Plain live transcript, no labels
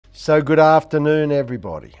So good afternoon,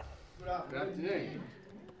 everybody. Good afternoon.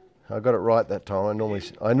 I got it right that time.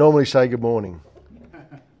 I normally say good morning.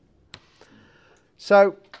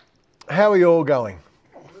 So, how are you all going?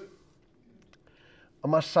 I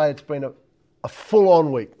must say it's been a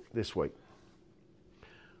full-on week this week.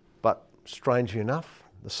 But strangely enough,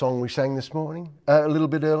 the song we sang this morning, a little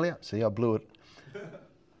bit earlier, see I blew it.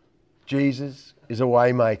 Jesus is a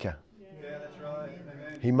way maker. Yeah, that's right.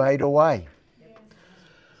 Amen. He made a way.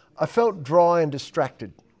 I felt dry and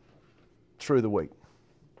distracted through the week.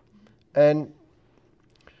 And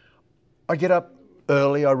I get up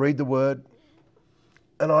early, I read the Word,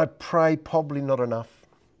 and I pray probably not enough.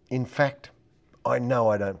 In fact, I know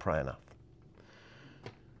I don't pray enough.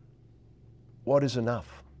 What is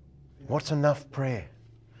enough? What's enough prayer?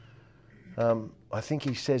 I think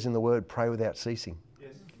he says in the Word, pray without ceasing.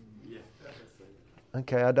 Yes. Yeah.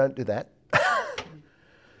 Okay, I don't do that.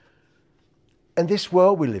 And this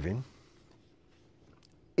world we live in,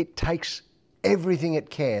 it takes everything it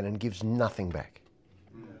can and gives nothing back.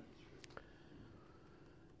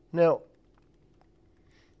 Now,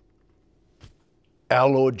 our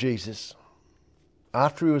Lord Jesus,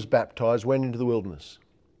 after he was baptized, went into the wilderness.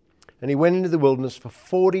 And he went into the wilderness for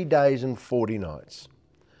 40 days and 40 nights.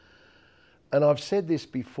 And I've said this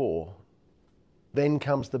before, then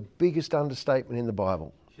comes the biggest understatement in the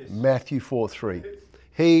Bible. Yes. Matthew 4:3.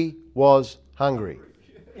 He was hungry.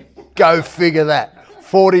 Go figure that.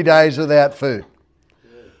 40 days without food.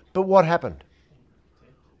 But what happened?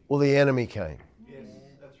 Well, the enemy came. Yes,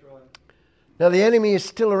 that's right. Now, the enemy is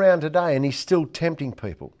still around today and he's still tempting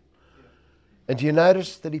people. And do you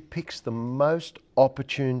notice that he picks the most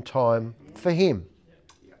opportune time for him?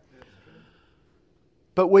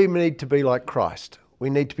 But we need to be like Christ.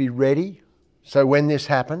 We need to be ready. So when this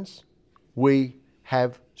happens, we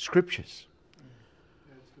have scriptures.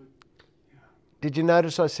 Did you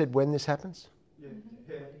notice I said when this happens?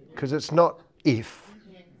 Because it's not if,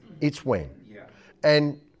 it's when.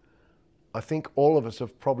 And I think all of us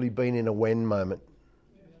have probably been in a when moment,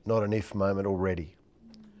 not an if moment already.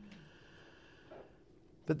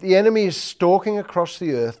 But the enemy is stalking across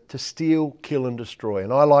the earth to steal, kill and destroy.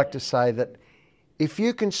 And I like to say that if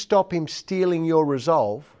you can stop him stealing your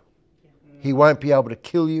resolve, he won't be able to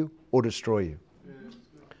kill you or destroy you.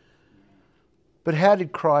 But how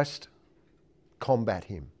did Christ combat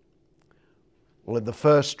him? Well, in the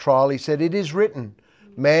first trial he said, "It is written,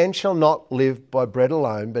 man shall not live by bread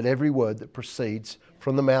alone, but every word that proceeds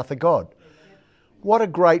from the mouth of God." What a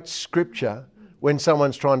great scripture when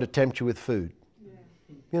someone's trying to tempt you with food.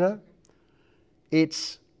 You know?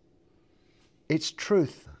 It's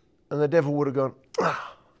truth. And the devil would have gone,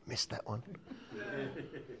 missed that one.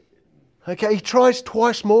 Okay, he tries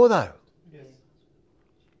twice more though.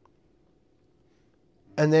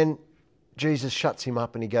 And then Jesus shuts him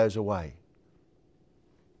up and he goes away.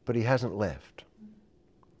 But he hasn't left.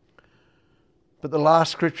 But the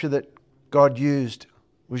last scripture that God used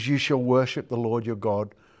was, "You shall worship the Lord your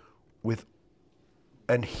God with,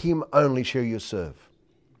 and him only shall you serve."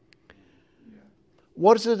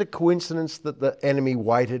 What is it a coincidence that the enemy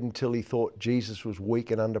waited until he thought Jesus was weak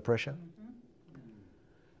and under pressure?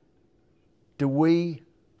 Do we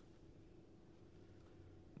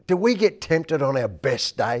get tempted on our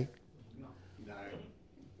best day?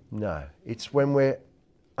 No. It's when we're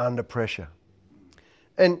under pressure.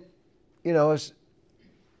 And, you know, as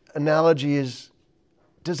analogy is,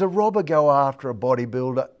 does a robber go after a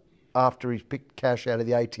bodybuilder after he's picked cash out of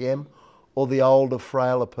the ATM, or the older,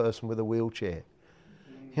 frailer person with a wheelchair?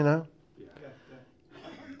 You know?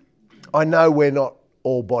 I know we're not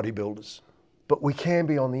all bodybuilders, but we can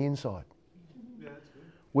be on the inside.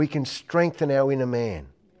 We can strengthen our inner man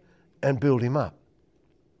and build him up.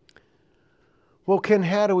 Well, Ken,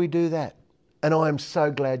 how do we do that? And I am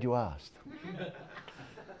so glad you asked.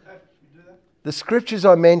 The scriptures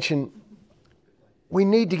I mentioned, we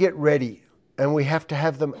need to get ready and we have to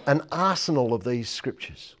have them, an arsenal of these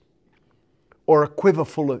scriptures, or a quiver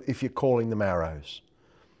full of, if you're calling them arrows.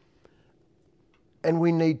 And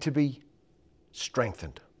we need to be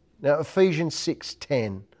strengthened. Now, Ephesians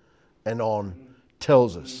 6:10 and on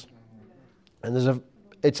tells us, and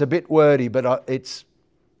it's a bit wordy, but it's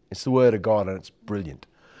the word of God and it's brilliant.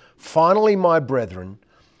 "Finally, my brethren,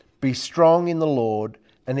 be strong in the Lord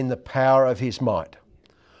and in the power of his might.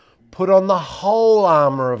 Put on the whole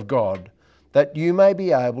armour of God, that you may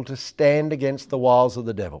be able to stand against the wiles of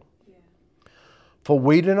the devil. For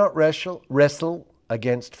we do not wrestle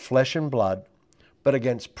against flesh and blood, but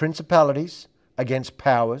against principalities, against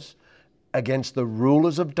powers, against the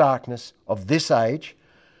rulers of darkness of this age,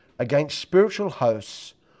 against spiritual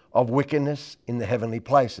hosts of wickedness in the heavenly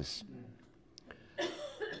places."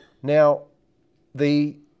 Now,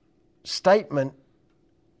 the statement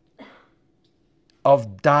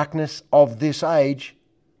of darkness of this age,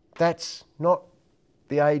 that's not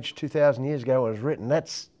the age 2,000 years ago it was written.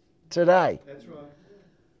 That's today. That's right.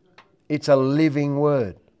 It's a living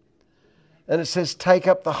word. And it says, take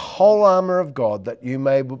up the whole armour of God that you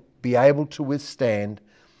may be able to withstand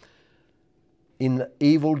in the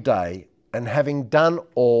evil day, and having done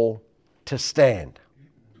all, to stand.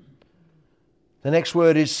 The next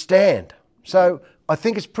word is stand. So I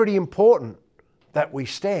think it's pretty important that we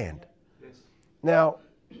stand. Yes. Now,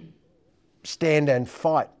 stand and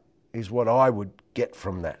fight is what I would get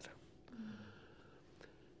from that.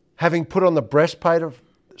 Having put on the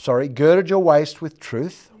girded your waist with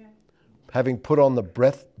truth, having put on the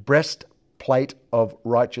breastplate of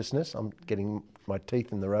righteousness, I'm getting my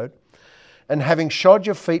teeth in the road, and having shod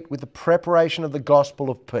your feet with the preparation of the gospel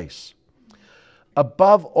of peace.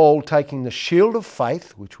 Above all, taking the shield of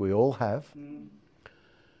faith, which we all have,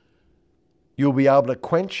 you'll be able to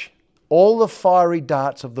quench all the fiery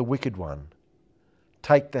darts of the wicked one.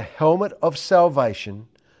 Take the helmet of salvation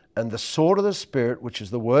and the sword of the Spirit, which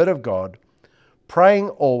is the word of God, praying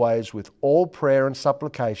always with all prayer and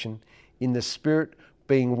supplication in the Spirit,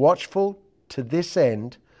 being watchful to this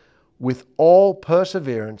end with all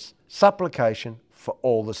perseverance, supplication for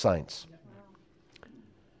all the saints.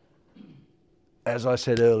 As I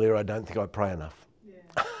said earlier, I don't think I pray enough.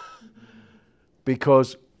 Yeah.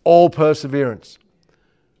 Because all perseverance.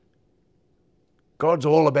 God's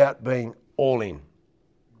all about being all in.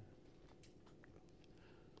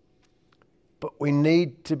 But we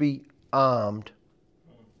need to be armed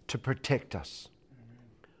to protect us.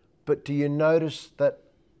 But do you notice that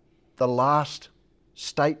the last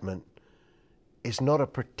statement is not a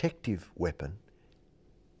protective weapon?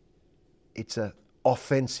 It's an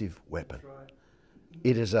offensive weapon. That's right.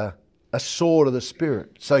 It is a sword of the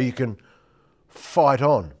Spirit, so you can fight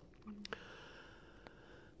on.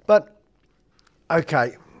 But,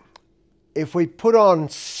 okay, if we put on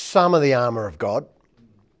some of the armour of God,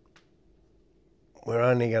 we're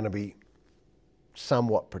only going to be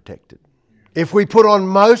somewhat protected. If we put on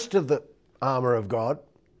most of the armour of God,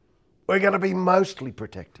 we're going to be mostly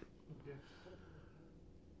protected.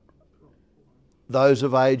 Those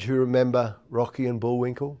of age who remember Rocky and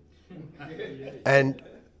Bullwinkle and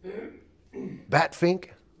Batfink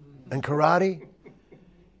and karate,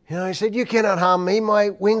 you know, he said, you cannot harm me, my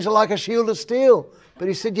wings are like a shield of steel. But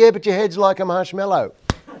he said, yeah, but your head's like a marshmallow.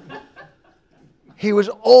 He was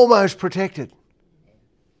almost protected.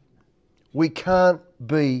 We can't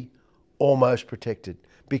be almost protected,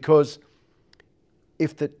 because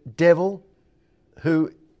if the devil,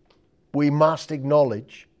 who we must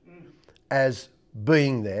acknowledge as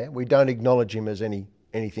being there, we don't acknowledge him as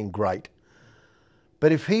anything great,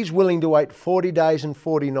 but if he's willing to wait 40 days and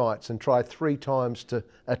 40 nights and try 3 times to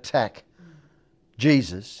attack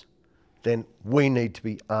Jesus, then we need to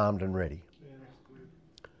be armed and ready.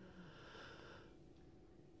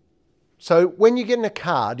 So when you get in a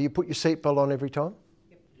car, do you put your seatbelt on every time?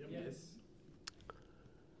 Yes.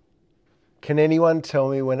 Can anyone tell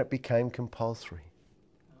me when it became compulsory?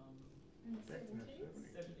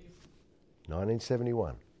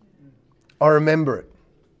 1971. I remember it.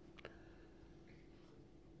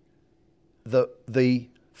 The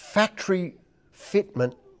factory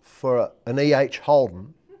fitment for an E.H.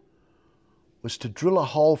 Holden was to drill a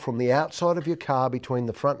hole from the outside of your car between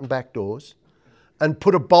the front and back doors and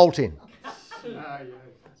put a bolt in.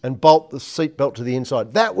 And bolt the seatbelt to the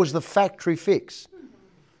inside. That was the factory fix.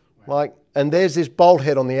 And there's this bolt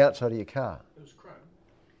head on the outside of your car. It was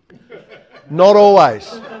chrome. Not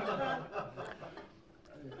always.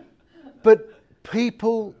 But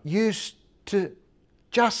people used to,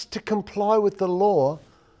 just to comply with the law,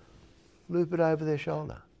 loop it over their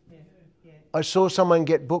shoulder. I saw someone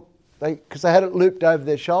get booked, because they had it looped over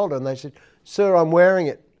their shoulder, and they said, "Sir, I'm wearing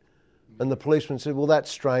it." And the policeman said, "Well,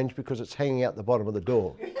 that's strange because it's hanging out the bottom of the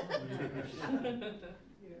door."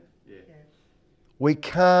 We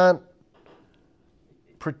can't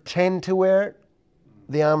pretend to wear it,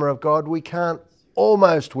 the armour of God. We can't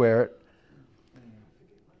almost wear it.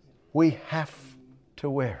 We have to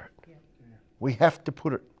wear it. We have to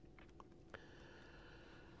put it.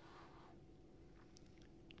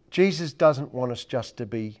 Jesus doesn't want us just to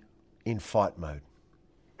be in fight mode.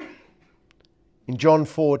 In John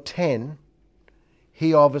 4:10,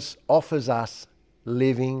 he offers us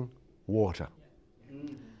living water.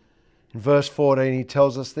 In verse 14, he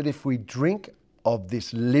tells us that if we drink of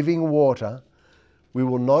this living water, we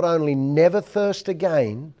will not only never thirst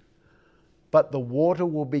again, but the water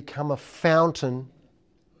will become a fountain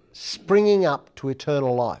springing up to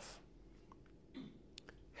eternal life.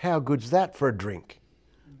 How good's that for a drink?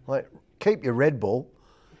 Like, keep your Red Bull,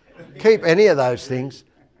 keep any of those things.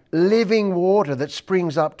 Living water that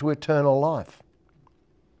springs up to eternal life.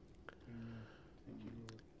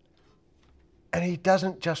 And he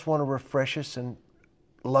doesn't just want to refresh us and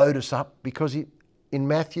load us up, because in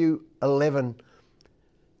Matthew 11,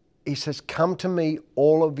 he says, "Come to me,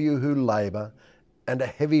 all of you who labour and are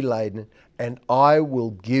heavy laden, and I will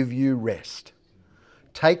give you rest.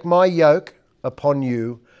 Take my yoke upon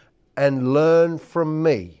you and learn from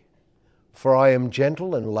me, for I am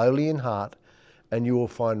gentle and lowly in heart, and you will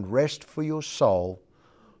find rest for your soul,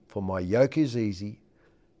 for my yoke is easy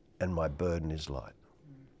and my burden is light."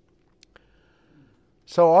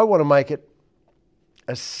 So I want to make it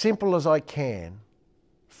as simple as I can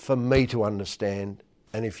for me to understand,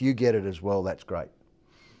 and if you get it as well, that's great.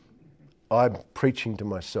 I'm preaching to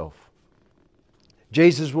myself.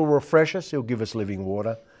 Jesus will refresh us. He'll give us living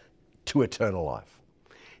water to eternal life.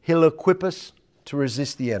 He'll equip us to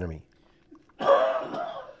resist the enemy.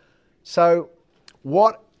 So,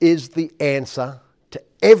 what is the answer to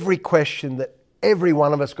every question that every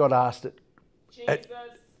one of us got asked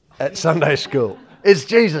at Sunday school? It's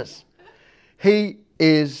Jesus. He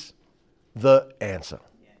is the answer.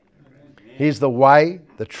 He's the way,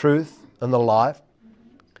 the truth, and the life.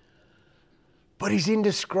 But he's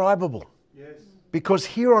indescribable. Yes. Because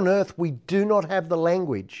here on earth we do not have the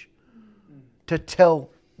language to tell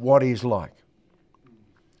what he's like.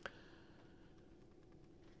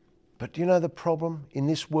 But do you know the problem? In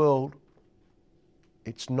this world,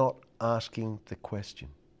 it's not asking the question.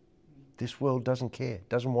 This world doesn't care,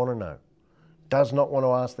 doesn't want to know, does not want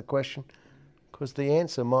to ask the question, because the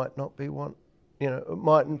answer might not be one, it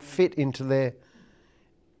mightn't fit into their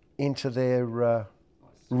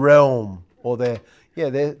realm or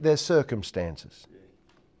their circumstances.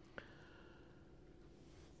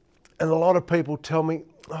 And a lot of people tell me,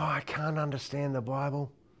 I can't understand the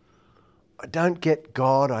Bible. I don't get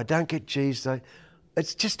God. I don't get Jesus.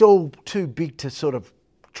 It's just all too big to sort of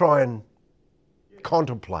try and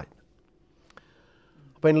contemplate.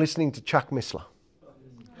 I've been listening to Chuck Missler.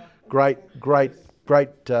 Great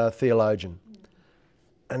theologian.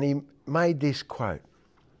 And he made this quote: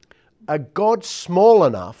 "A God small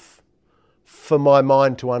enough for my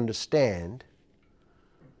mind to understand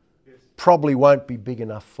probably won't be big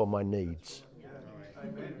enough for my needs."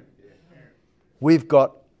 We've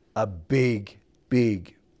got a big,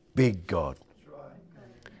 big, big God.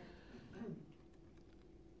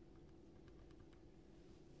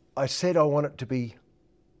 I said I want it to be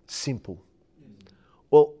simple.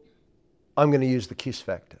 Well, I'm going to use the KISS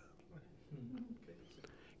factor.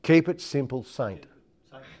 Keep it simple, saint.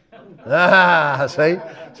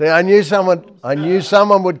 See, I knew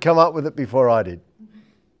someone would come up with it before I did.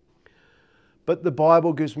 But the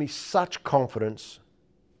Bible gives me such confidence,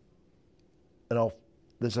 and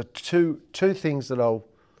there's two things that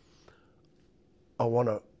I want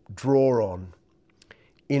to draw on.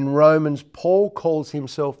 In Romans, Paul calls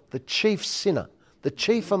himself the chief sinner, the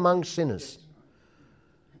chief among sinners.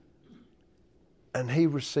 And he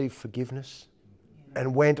received forgiveness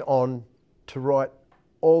and went on to write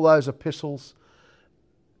all those epistles,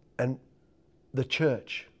 and the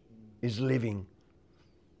church is living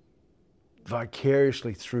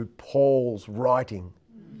vicariously through Paul's writing.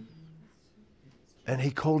 And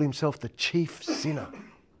he called himself the chief sinner.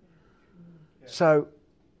 So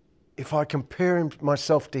if I compare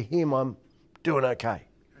myself to him, I'm doing okay.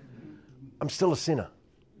 I'm still a sinner.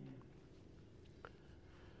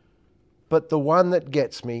 But the one that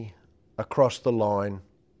gets me across the line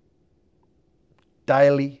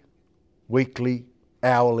daily, weekly,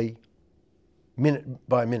 hourly, minute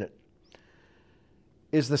by minute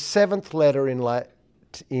is the 7th letter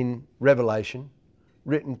in Revelation,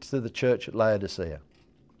 written to the church at Laodicea.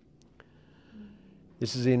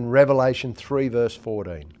 This is in Revelation 3 verse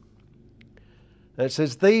 14. And it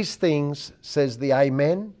says, "These things says the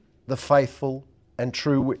Amen, the faithful and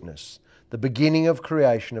true witness, the beginning of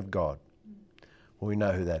creation of God." Well, we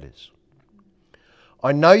know who that is.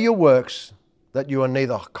 "I know your works, that you are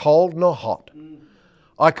neither cold nor hot.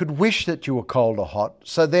 I could wish that you were cold or hot.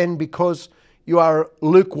 So then, because you are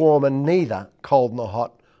lukewarm and neither cold nor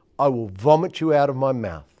hot, I will vomit you out of my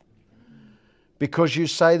mouth. Because you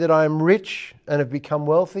say that I am rich and have become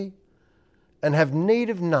wealthy and have need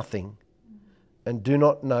of nothing, and do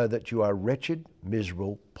not know that you are wretched,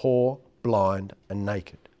 miserable, poor, blind, and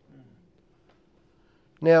naked."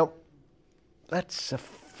 Now, that's a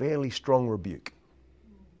fairly strong rebuke.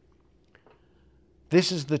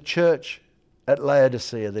 This is the church at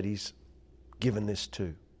Laodicea that he's given this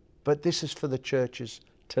to. But this is for the churches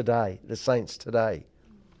today, the saints today.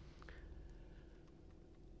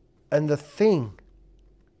 And the thing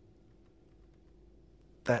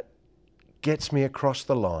that gets me across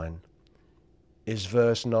the line is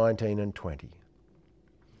verse 19 and 20.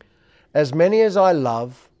 As many as I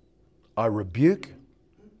love, I rebuke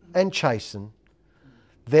and chasten.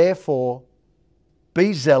 Therefore,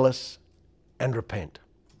 be zealous and repent.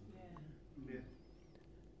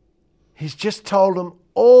 He's just told them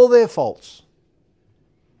all their faults.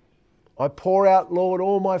 I pour out, Lord,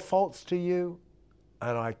 all my faults to you.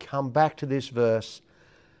 And I come back to this verse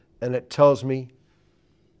and it tells me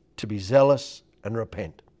to be zealous and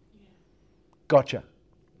repent. Gotcha.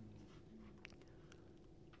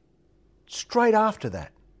 Straight after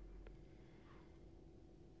that,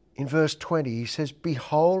 in verse 20, he says,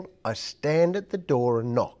 Behold, I stand at the door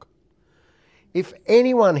and knock. If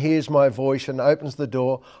anyone hears my voice and opens the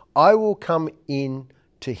door, I will come in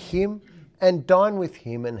to him and dine with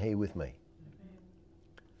him and he with me.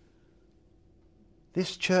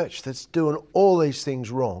 This church that's doing all these things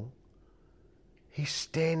wrong, he's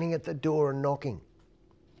standing at the door and knocking.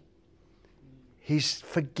 He's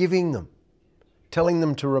forgiving them, telling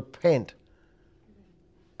them to repent.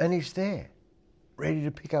 And he's there, ready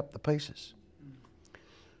to pick up the pieces.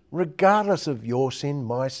 Regardless of your sin,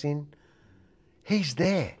 my sin, he's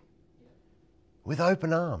there with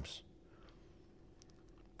open arms.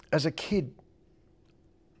 As a kid,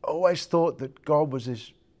 I always thought that God was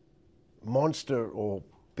this monster or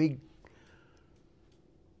big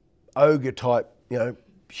ogre type,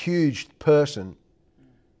 huge person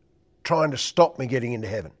trying to stop me getting into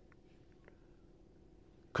heaven.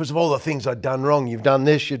 Because of all the things I'd done wrong. You've done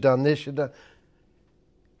this, you've done this, you've done...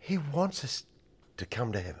 He wants us to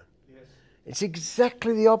come to heaven. Yes. It's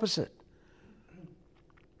exactly the opposite.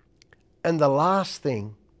 And the last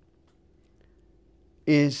thing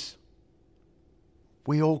is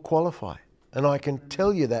we all qualify. And I can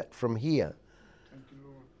tell you that from here. Thank you,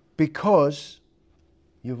 Lord. Because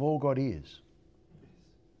you've all got ears.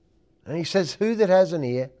 And he says, who that has an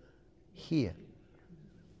ear, hear.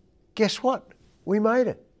 Guess what? We made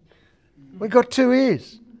it. We got 2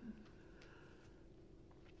 ears.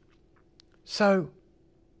 So,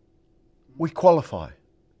 we qualify.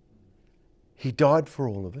 He died for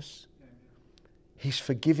all of us. He's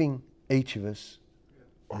forgiving each of us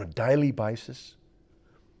on a daily basis.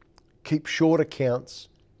 Keep short accounts.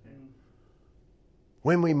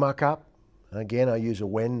 When we muck up, again I use a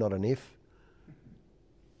when, not an if.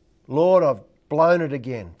 Lord, I've blown it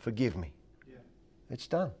again. Forgive me. Yeah. It's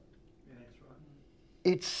done. Yeah, that's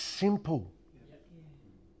right. It's simple. Yeah.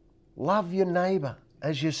 Love your neighbour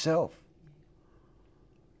as yourself.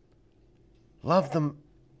 Love them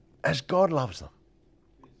as God loves them.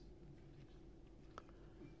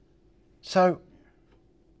 So,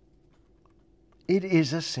 it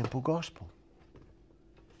is a simple gospel.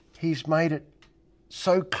 He's made it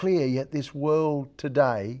so clear, yet this world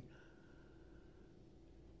today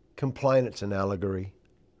complain it's an allegory.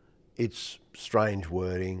 It's strange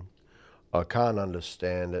wording. I can't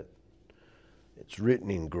understand it. It's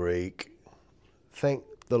written in Greek. Thank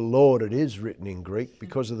the Lord it is written in Greek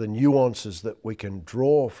because of the nuances that we can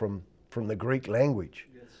draw from the Greek language.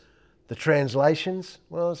 Yes. The translations,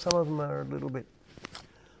 well, some of them are a little bit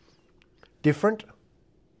different,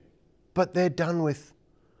 but they're done with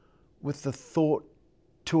the thought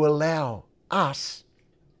to allow us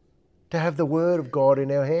to have the Word of God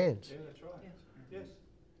in our hands. Yeah, that's right. Yes.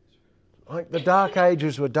 Like the Dark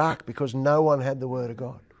Ages were dark because no one had the Word of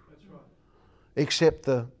God. That's right. Except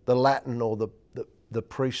the Latin or the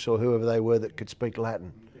priests or whoever they were that could speak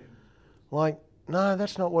Latin. Like, no,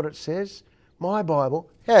 that's not what it says. My Bible.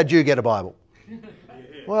 How'd you get a Bible?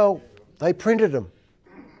 Well, they printed them.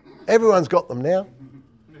 Everyone's got them now.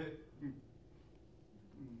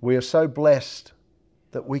 We are so blessed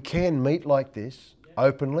that we can meet like this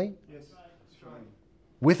openly,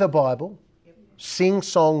 with a Bible, sing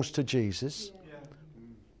songs to Jesus,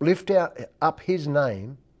 lift up His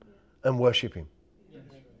name and worship Him.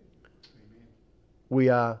 We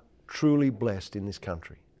are truly blessed in this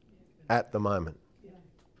country at the moment.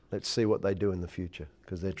 Let's see what they do in the future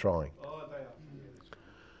because they're trying.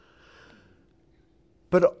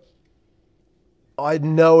 But I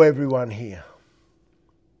know everyone here.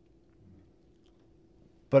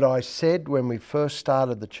 But I said when we first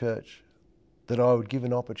started the church that I would give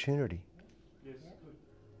an opportunity. Yes.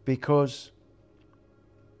 Because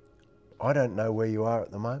I don't know where you are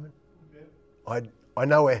at the moment. Yeah. I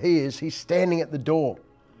know where He is. He's standing at the door.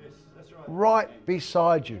 Yes, that's right. Right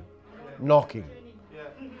beside you, knocking. Yeah.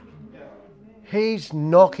 Yeah. He's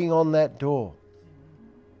knocking on that door.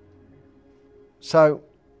 So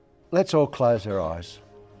let's all close our eyes.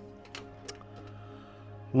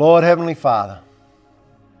 Lord, Heavenly Father,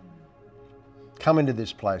 Come into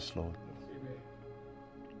this place, Lord.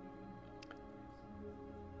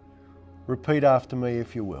 Repeat after me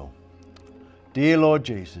if you will. Dear Lord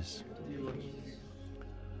Jesus,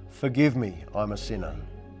 forgive me, I'm a sinner.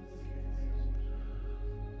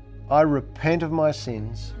 I repent of my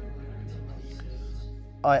sins.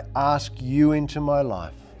 I ask you into my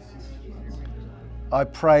life. I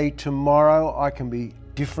pray tomorrow I can be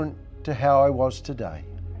different to how I was today.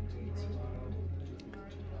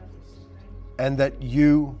 And that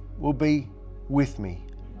you will be with me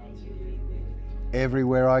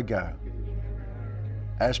everywhere I go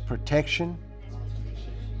as protection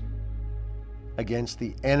against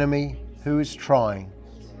the enemy who is trying.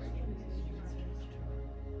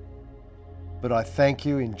 But I thank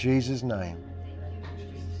you in Jesus' name.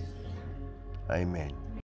 Amen.